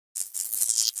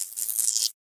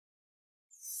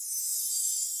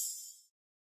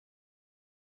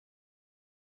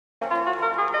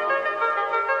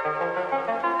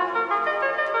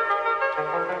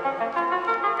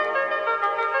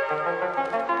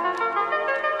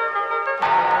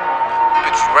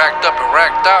racked up and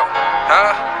racked out,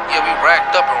 huh? Yeah, we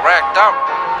racked up and racked out,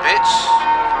 bitch.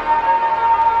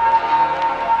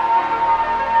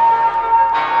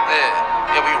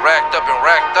 Yeah, we racked up and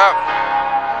racked out.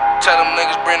 Tell them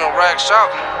niggas bring the racks out.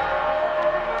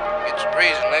 Get your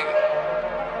reason, nigga.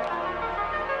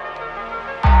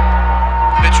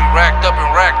 Bitch, we racked up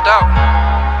and racked out.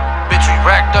 Bitch, we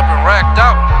racked up and racked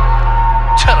out.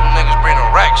 Tell them niggas bring the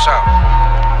racks out.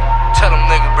 Tell them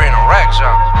niggas bring the racks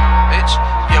out, bitch.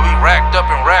 Yeah, we racked up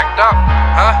and racked out,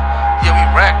 huh? Yeah, we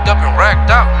racked up and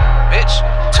racked out, bitch.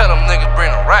 Tell them niggas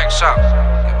bring the racks out.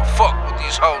 Give a fuck what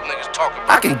these whole niggas talking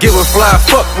about. I can give a fly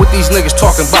fuck what these niggas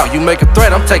talking about. You make a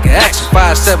threat, I'm taking action.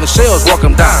 5-7 shells, walk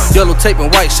them down. Yellow tape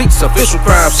and white sheets, official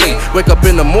crime scene. Wake up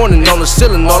in the morning on the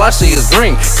ceiling, all I see is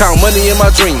green. Count money in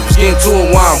my dreams, getting to it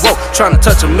while I'm woke. Trying to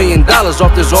touch $1 million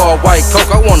off this all white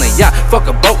coke. I want a yacht, fuck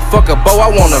a boat, fuck a bow. I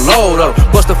want a load of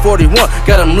them. Bust a 41,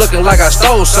 got them looking like I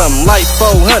stole something. Like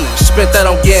 400, spent that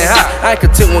on getting high. I ain't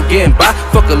content with getting by.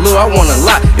 Fuck a lure, I want a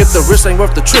lot. If the risk ain't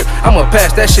worth the trip, I'ma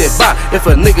pass that shit by. If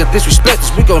a nigga disrespect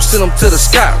us, we gon' send him to the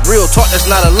sky. Real talk, that's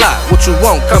not a lie. What you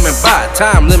want, coming by.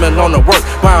 Time limit on the work.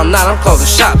 While I'm not, I'm closing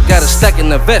shop. Got a stack in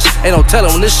the vest. Ain't no telling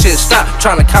when this shit stop.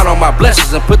 Trying to count on my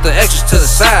blessings and put the extras to the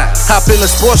side. Hop in the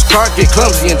sports car, get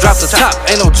clumsy and drop the top.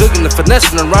 Ain't no jugging the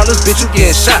finessing around this bitch, you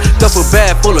getting shot. Duffel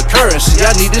bag full of currency,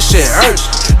 I need this shit urgent.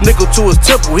 Nickel to his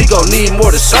temple, he gon' need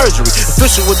more than surgery.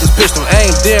 Official with this pistol,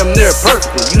 aim damn near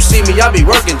perfectly. You see me, I be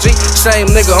working G. Same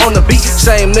nigga on the beat,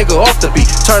 same nigga off the beat.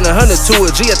 Turn 100 to a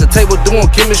G at the table doing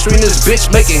chemistry. And this bitch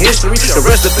making history, the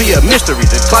recipe a mystery.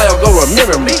 The client go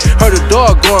remember me. Heard a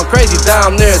dog going crazy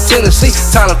down there in Tennessee.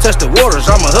 Time to test the waters,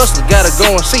 I'm a hustler, gotta go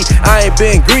and see. I ain't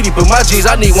been greedy, but my G's,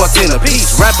 I need 110 a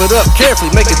piece. Wrap it up carefully,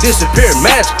 make it disappear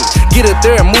magically. Get it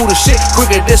there and move the shit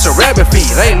quicker than a rabbit feet.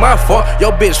 It ain't my fault,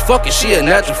 your bitch fucking, she a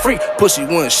natural freak. Pussy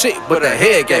wasn't shit, but her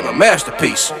head gave a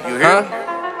masterpiece. You hear?